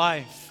bread of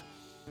life.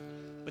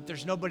 But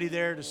there's nobody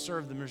there to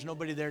serve them. There's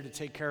nobody there to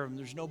take care of them.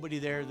 There's nobody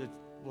there that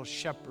will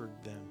shepherd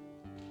them.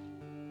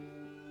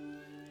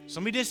 So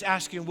let me just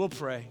ask you, and we'll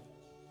pray.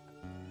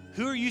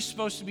 Who are you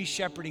supposed to be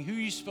shepherding? Who are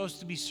you supposed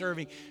to be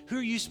serving? Who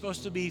are you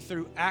supposed to be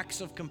through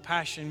acts of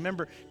compassion?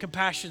 Remember,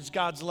 compassion is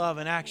God's love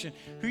in action.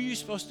 Who are you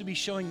supposed to be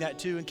showing that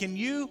to? And can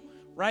you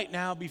right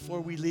now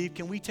before we leave,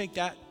 can we take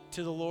that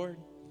to the Lord?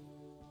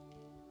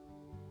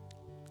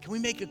 Can we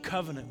make a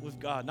covenant with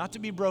God? Not to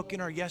be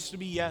broken, our yes to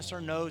be yes,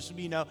 our no's to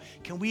be no.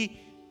 Can we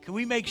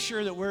make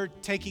sure that we're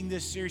taking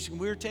this seriously?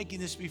 We're taking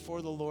this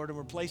before the Lord and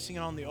we're placing it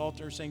on the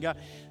altar saying, God,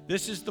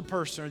 this is the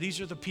person, or these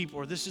are the people,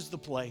 or this is the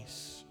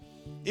place.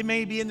 It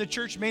may be in the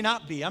church, may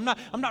not be. I'm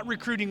not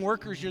recruiting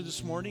workers here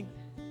this morning.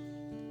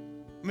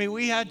 I mean,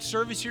 we had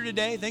service here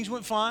today. Things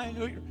went fine.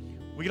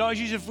 We could always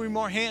use it for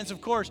more hands,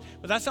 of course,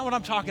 but that's not what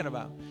I'm talking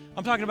about.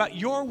 I'm talking about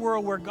your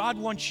world where God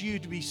wants you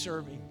to be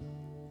serving.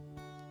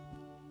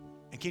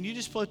 And can you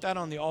just put that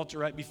on the altar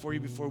right before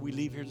we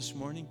leave here this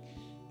morning,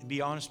 and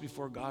be honest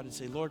before God and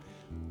say, Lord,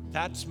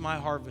 that's my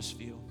harvest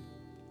field.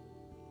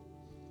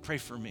 Pray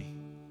for me.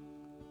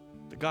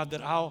 The God,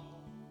 that I'll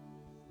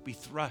be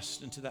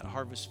thrust into that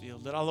harvest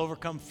field, that I'll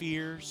overcome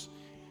fears,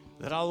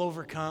 that I'll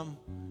overcome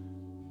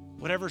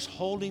whatever's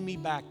holding me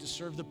back to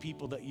serve the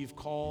people that you've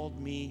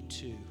called me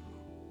to.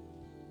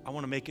 I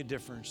want to make a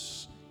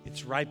difference.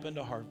 It's ripe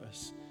unto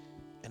harvest.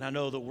 And I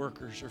know the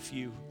workers are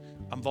few.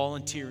 I'm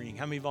volunteering.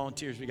 How many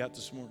volunteers we got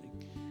this morning?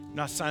 I'm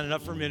not signing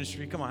up for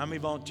ministry. Come on, how many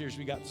volunteers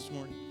we got this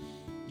morning?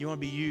 You want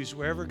to be used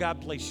wherever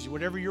God places you,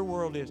 whatever your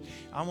world is.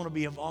 I want to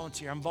be a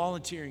volunteer. I'm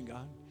volunteering,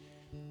 God.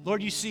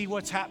 Lord, you see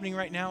what's happening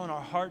right now in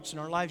our hearts and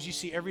our lives. You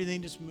see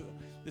everything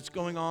that's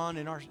going on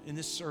in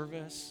this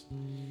service.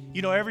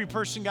 You know every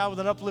person, God, with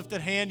an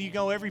uplifted hand. You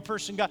know every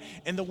person, God,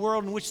 in the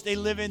world in which they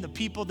live in, the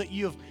people that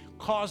you have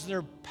caused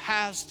their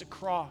paths to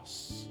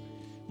cross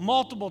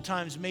multiple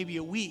times, maybe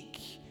a week.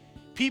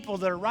 People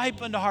that are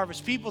ripe unto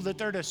harvest, people that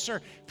they're to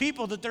serve,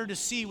 people that they're to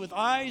see with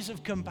eyes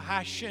of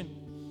compassion,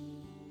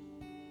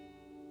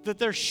 that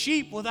they're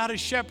sheep without a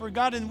shepherd.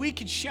 God, and we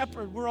can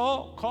shepherd. We're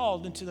all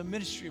called into the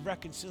ministry of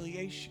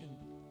reconciliation.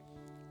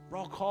 We're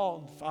all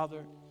called,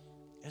 Father,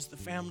 as the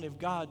family of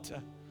God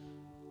to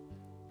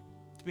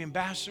be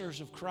ambassadors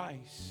of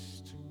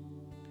Christ.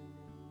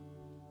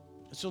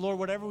 And so, Lord,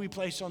 whatever we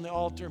place on the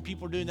altar, and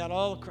people are doing that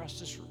all across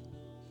this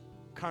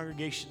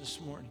congregation this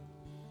morning,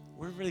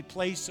 wherever they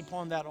place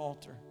upon that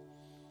altar,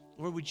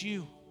 Lord, would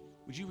you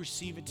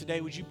receive it today?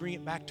 Would you bring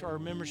it back to our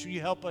remembrance? Would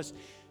you help us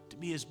to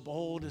be as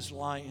bold as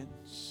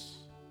lions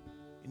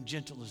and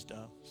gentle as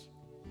doves?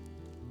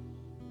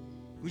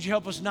 Would you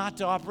help us not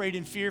to operate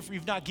in fear, for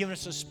you've not given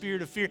us a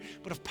spirit of fear,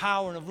 but of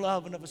power and of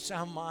love and of a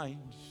sound mind?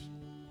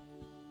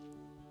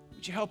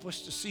 Would you help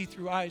us to see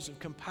through eyes of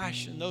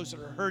compassion those that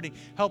are hurting,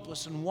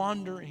 helpless, and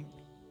wandering,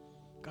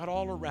 God,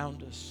 all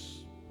around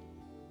us,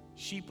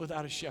 sheep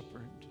without a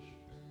shepherd,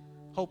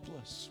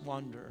 hopeless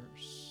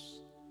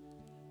wanderers.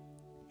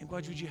 And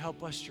God, would you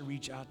help us to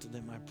reach out to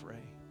them, I pray.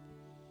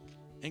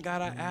 And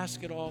God, I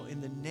ask it all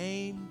in the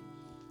name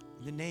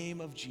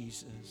of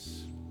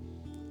Jesus.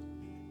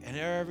 And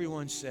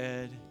everyone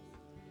said,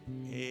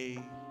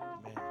 amen.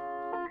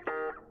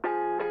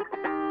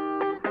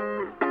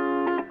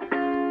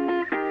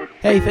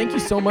 Hey, thank you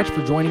so much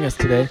for joining us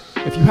today.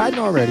 If you hadn't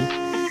already,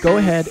 go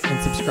ahead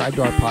and subscribe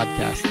to our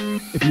podcast.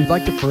 If you'd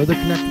like to further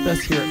connect with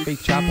us here at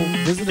Faith Chapel,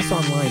 visit us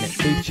online at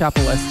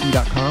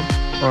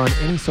faithchapelsd.com or on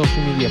any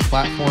social media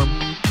platform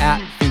at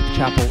Faith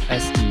Chapel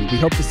SD. We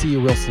hope to see you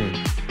real soon.